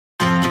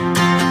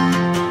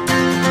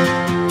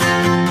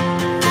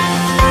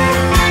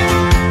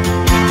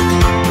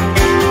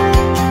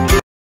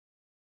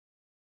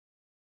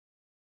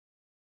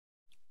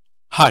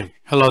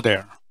Hello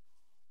there.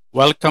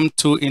 Welcome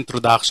to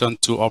Introduction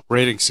to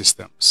Operating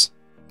Systems.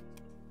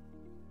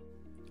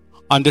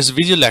 On this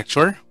video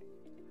lecture,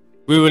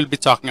 we will be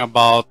talking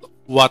about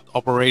what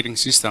operating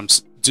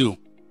systems do,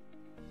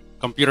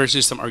 computer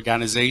system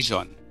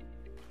organization,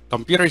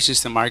 computer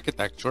system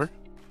architecture,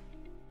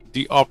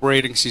 the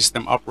operating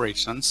system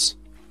operations,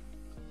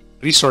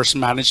 resource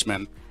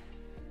management,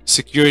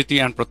 security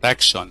and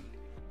protection,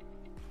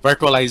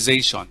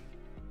 virtualization,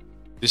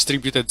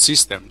 distributed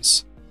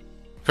systems,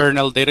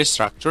 kernel data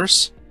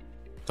structures,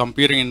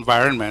 computing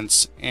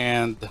environments,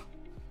 and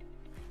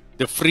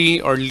the free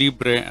or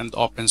libre and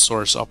open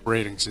source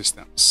operating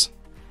systems.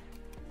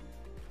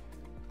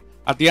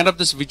 At the end of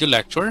this video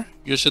lecture,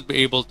 you should be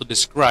able to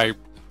describe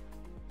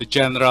the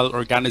general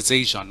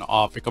organization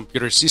of a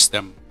computer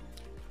system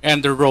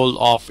and the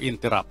role of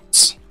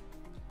interrupts.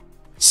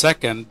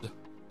 Second,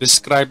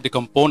 describe the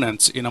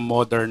components in a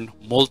modern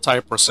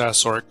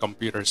multiprocessor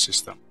computer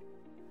system.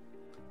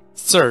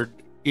 Third,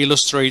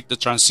 illustrate the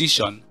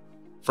transition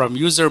from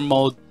user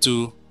mode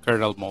to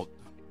kernel mode.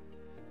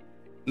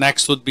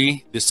 Next would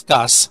be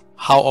discuss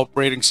how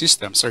operating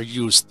systems are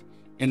used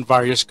in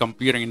various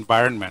computing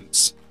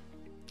environments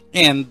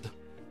and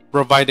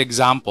provide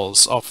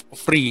examples of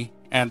free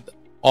and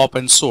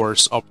open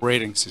source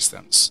operating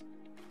systems.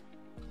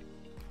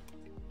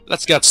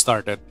 Let's get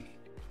started.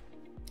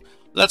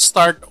 Let's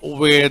start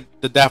with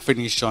the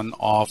definition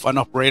of an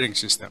operating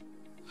system.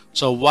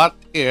 So what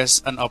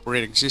is an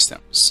operating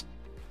system?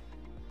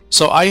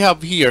 So I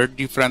have here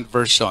different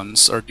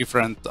versions or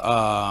different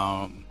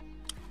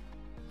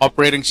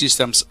operating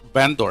systems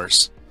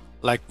vendors,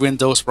 like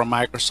Windows from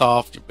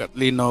Microsoft, you've got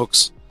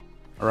Linux,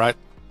 all right?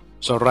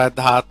 So Red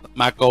Hat,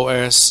 Mac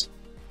OS,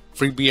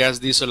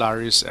 FreeBSD,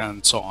 Solaris,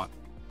 and so on.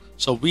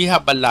 So we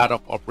have a lot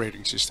of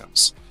operating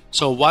systems.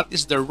 So what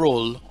is the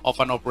role of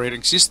an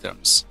operating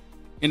systems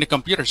in a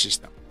computer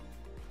system?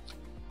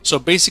 So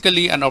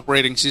basically, an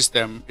operating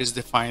system is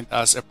defined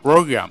as a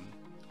program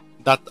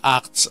that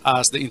acts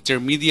as the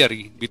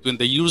intermediary between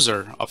the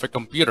user of a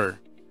computer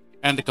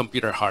and the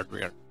computer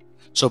hardware.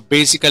 So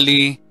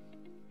basically,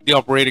 the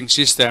operating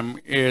system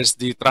is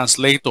the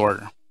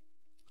translator,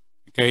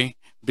 okay,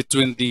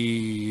 between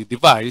the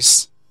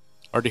device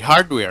or the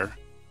hardware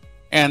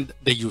and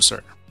the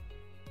user.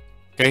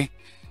 Okay,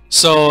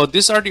 so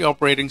these are the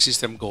operating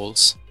system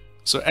goals.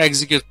 So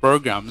execute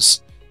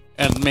programs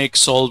and make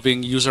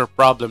solving user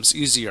problems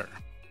easier.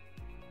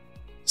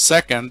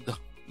 Second,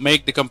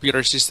 make the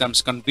computer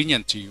systems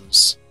convenient to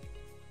use.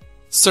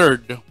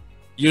 Third,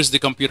 use the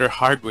computer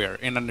hardware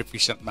in an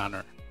efficient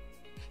manner.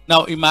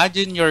 Now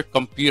imagine your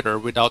computer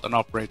without an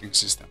operating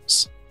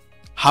systems.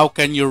 How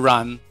can you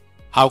run,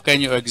 how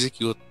can you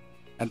execute,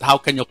 and how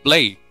can you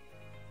play,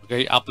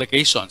 okay,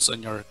 applications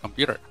on your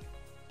computer?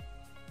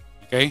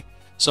 Okay,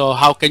 so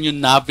how can you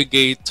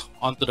navigate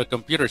onto the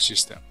computer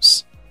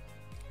systems?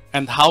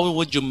 And how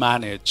would you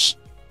manage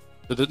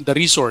the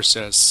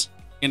resources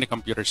in the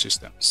computer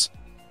systems?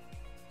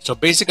 So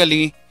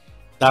basically,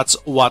 that's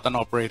what an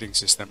operating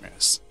system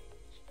is.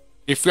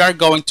 If we are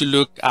going to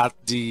look at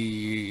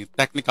the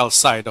technical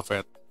side of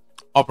it,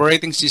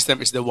 operating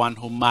system is the one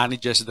who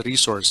manages the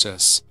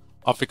resources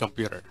of a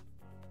computer.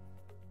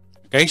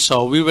 Okay,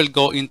 so we will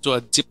go into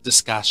a deep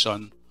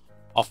discussion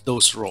of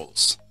those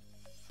roles.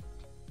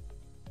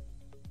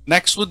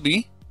 Next would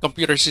be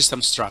computer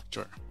system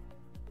structure.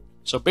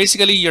 So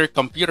basically, your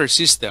computer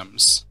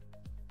systems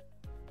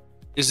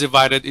is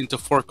divided into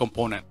 4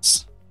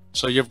 components.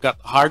 So you've got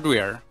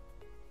hardware,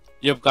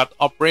 you've got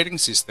operating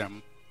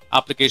system,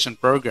 application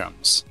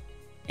programs,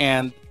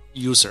 and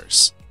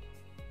users.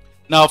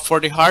 Now for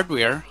the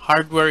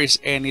hardware is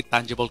any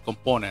tangible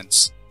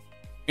components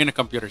in a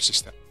computer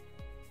system.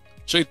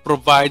 So it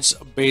provides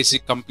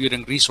basic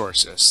computing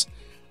resources.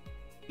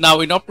 Now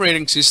in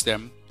operating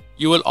system,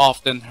 you will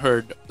often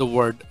heard the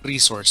word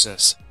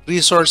resources.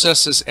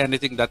 Resources is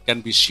anything that can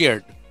be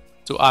shared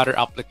to other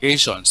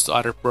applications, to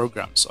other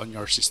programs on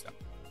your system.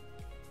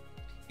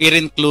 It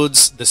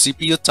includes the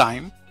CPU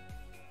time,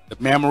 the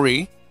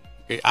memory,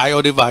 okay,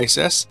 I/O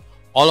devices,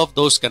 all of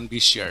those can be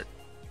shared.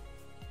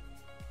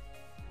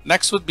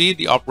 Next would be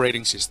the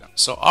operating system.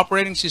 So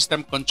operating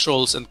system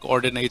controls and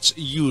coordinates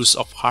use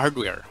of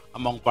hardware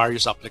among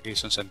various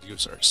applications and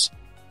users.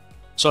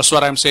 So as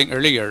what I'm saying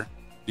earlier,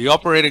 the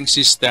operating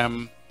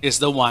system is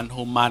the one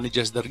who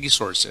manages the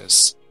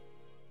resources.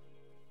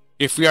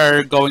 If we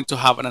are going to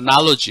have an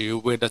analogy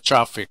with the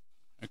traffic,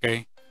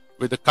 okay,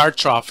 with the car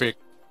traffic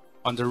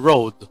on the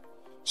road,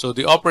 so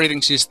the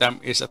operating system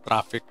is a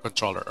traffic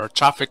controller or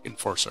traffic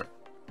enforcer.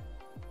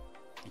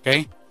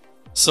 Okay,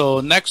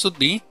 so next would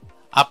be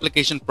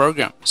application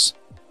programs.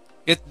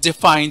 It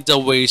defines the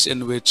ways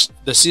in which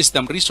the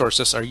system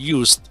resources are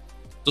used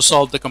to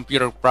solve the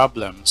computer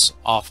problems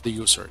of the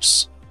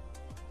users.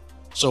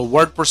 So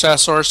word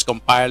processors,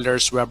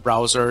 compilers, web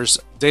browsers,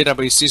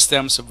 database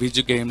systems,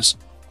 video games,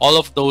 all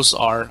of those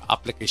are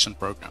application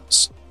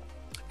programs.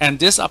 And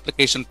these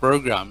application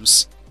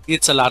programs,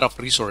 it's a lot of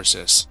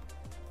resources.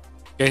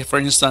 Okay, for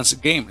instance,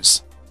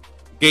 games.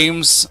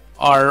 Games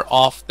are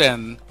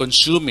often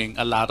consuming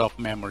a lot of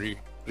memory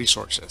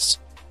resources.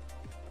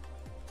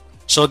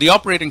 So the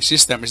operating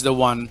system is the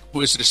one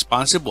who is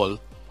responsible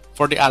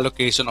for the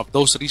allocation of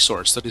those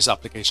resources to these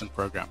application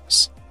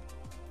programs.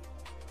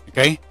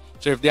 Okay?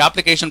 So if the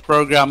application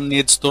program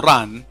needs to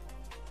run,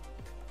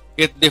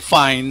 it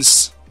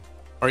defines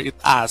or it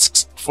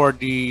asks for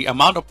the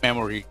amount of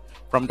memory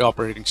from the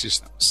operating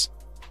systems.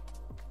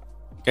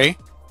 Okay?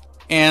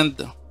 And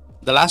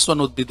the last one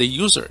would be the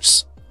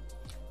users.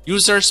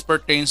 Users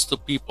pertains to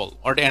people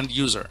or the end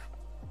user.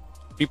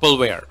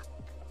 Peopleware.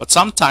 But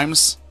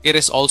sometimes it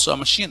is also a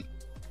machine.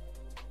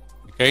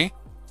 Okay?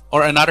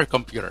 Or another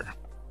computer.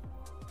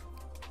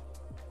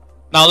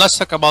 Now let's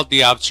talk about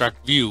the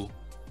abstract view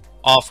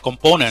of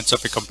components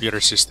of the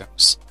computer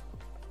systems.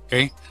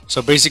 Okay?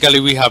 So basically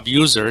we have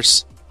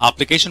users,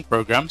 application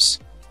programs,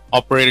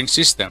 operating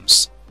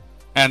systems,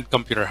 and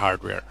computer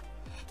hardware.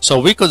 So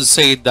we could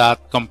say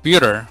that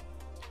computer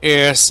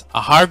is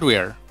a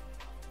hardware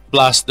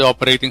plus the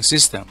operating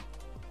system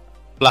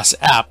plus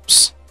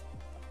apps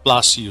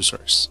plus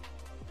users.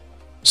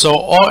 So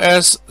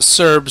OS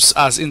serves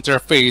as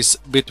interface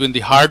between the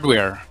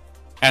hardware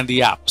and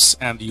the apps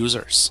and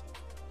users.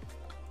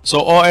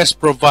 So OS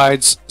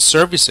provides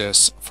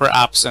services for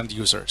apps and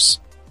users.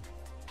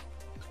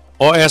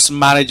 OS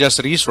manages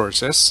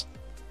resources.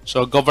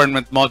 So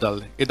government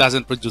model, it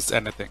doesn't produce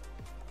anything.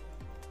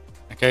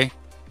 Okay?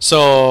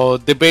 So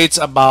debates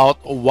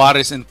about what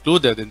is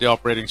included in the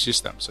operating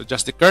system. So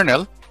just the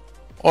kernel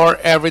or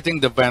everything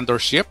the vendor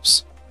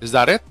ships. Is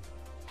that it?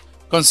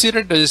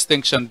 Consider the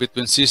distinction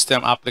between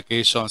system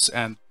applications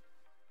and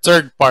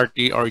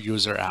third-party or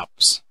user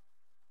apps.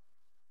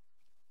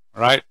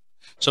 Right?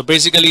 So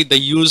basically the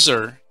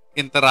user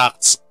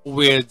interacts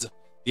with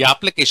the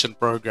application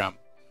program,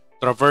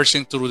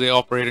 traversing through the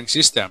operating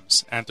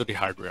systems and to the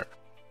hardware.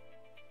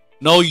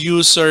 No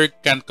user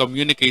can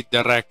communicate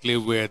directly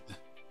with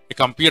a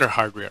computer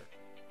hardware.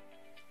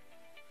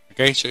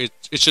 Okay, so it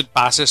should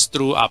passes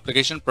through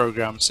application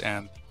programs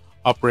and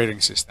operating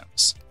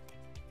systems.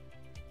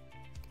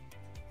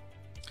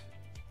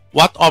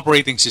 What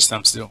operating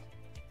systems do?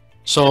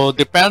 So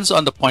depends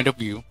on the point of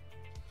view.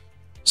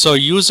 So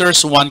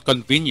users want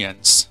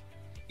convenience,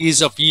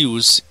 ease of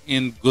use,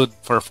 in good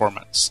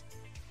performance,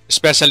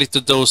 especially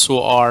to those who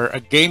are a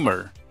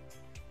gamer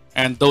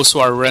and those who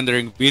are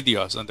rendering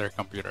videos on their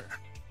computer.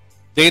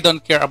 They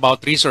don't care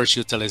about resource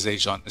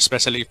utilization,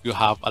 especially if you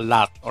have a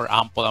lot or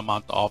ample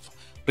amount of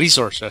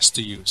resources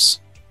to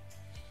use.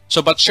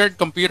 So, but shared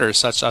computers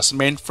such as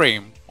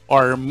mainframe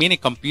or mini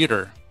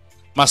computer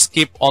must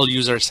keep all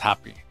users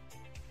happy.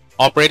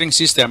 Operating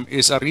system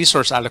is a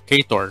resource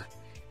allocator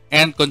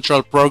and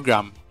control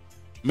program,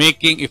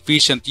 making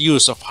efficient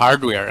use of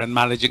hardware and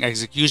managing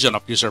execution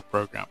of user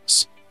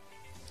programs.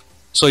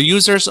 So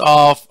users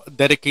of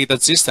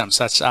dedicated systems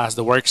such as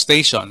the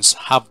workstations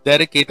have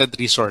dedicated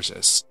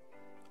resources,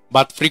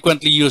 but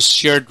frequently used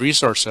shared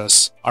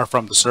resources are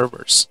from the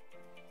servers.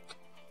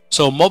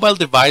 So mobile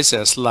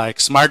devices like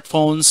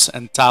smartphones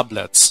and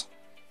tablets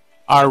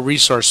are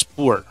resource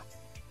poor,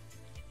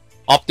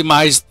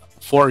 optimized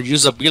for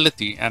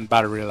usability and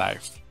battery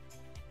life.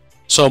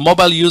 So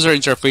mobile user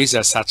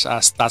interfaces such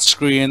as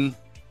touchscreen,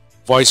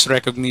 voice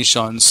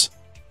recognitions,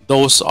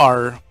 those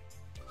are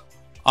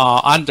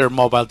under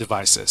mobile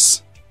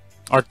devices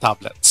or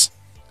tablets.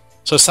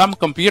 So some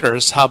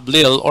computers have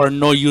little or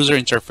no user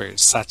interface,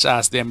 such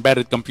as the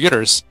embedded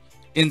computers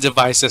in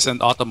devices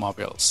and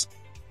automobiles.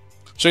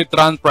 So it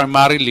runs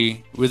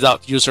primarily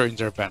without user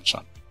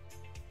intervention.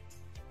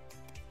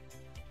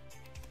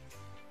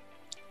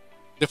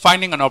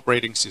 Defining an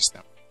operating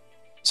system.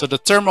 So the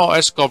term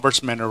OS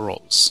covers many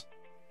roles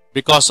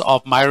because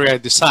of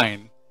myriad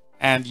design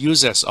and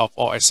uses of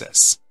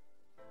OSs.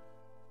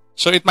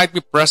 So it might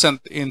be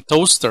present in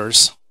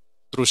toasters,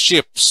 through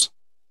ships,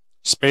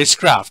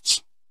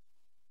 spacecrafts,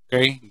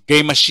 okay,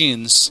 game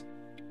machines,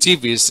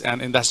 TVs,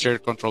 and industrial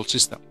control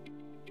system.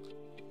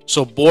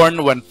 So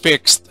born when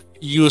fixed,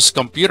 use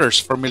computers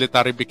for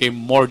military became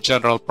more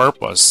general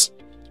purpose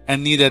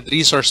and needed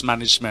resource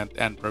management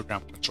and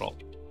program control.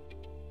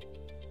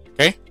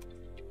 Okay?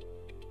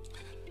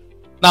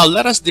 Now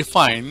let us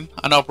define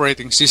an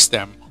operating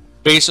system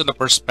based on the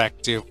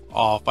perspective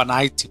of an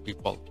IT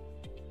people.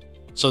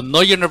 So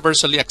no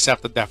universally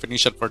accepted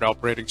definition for the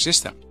operating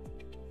system.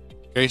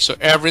 Okay, so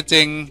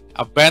everything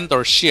a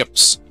vendor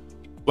ships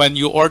when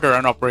you order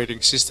an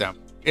operating system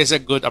is a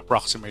good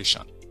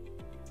approximation,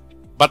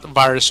 but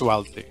varies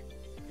wildly.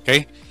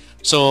 Okay,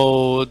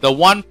 so the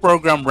one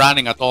program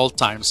running at all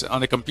times on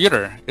the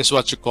computer is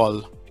what you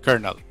call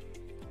kernel.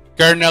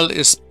 Kernel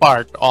is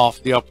part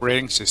of the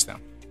operating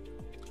system.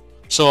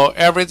 So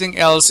everything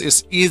else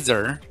is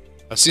either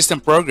a system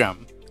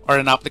program or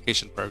an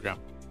application program.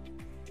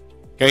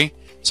 Okay,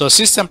 so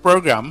system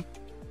program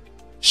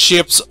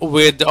ships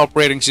with the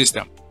operating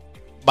system,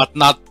 but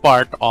not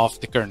part of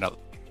the kernel.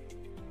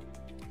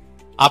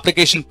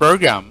 Application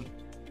program,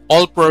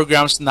 all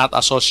programs not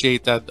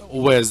associated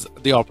with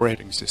the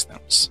operating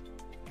systems.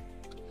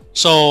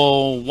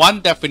 So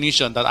one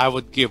definition that I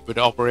would give with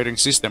the operating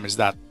system is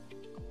that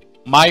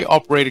my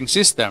operating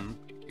system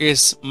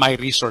is my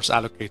resource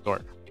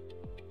allocator.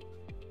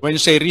 When you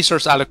say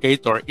resource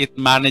allocator, it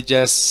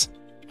manages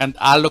and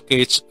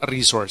allocates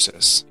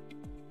resources.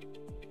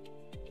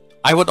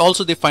 I would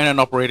also define an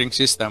operating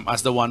system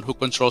as the one who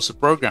controls the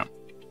program.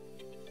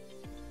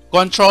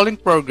 Controlling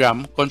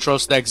program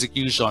controls the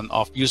execution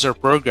of user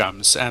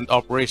programs and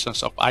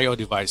operations of I/O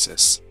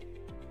devices.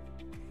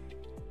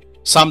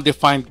 Some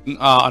define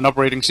an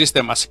operating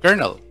system as a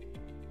kernel,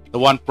 the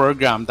one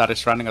program that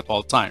is running at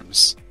all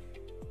times,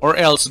 or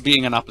else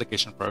being an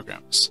application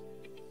programs.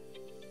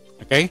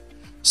 Okay,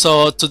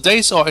 so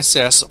today's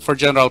OSS for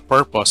general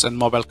purpose and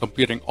mobile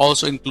computing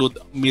also include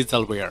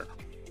middleware.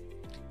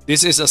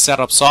 This is a set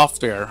of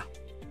software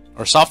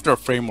or software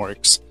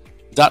frameworks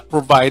that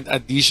provide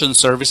additional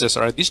services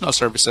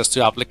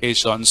to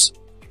applications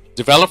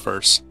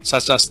developers,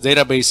 such as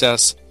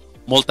databases,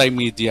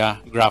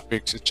 multimedia,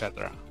 graphics,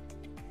 etc.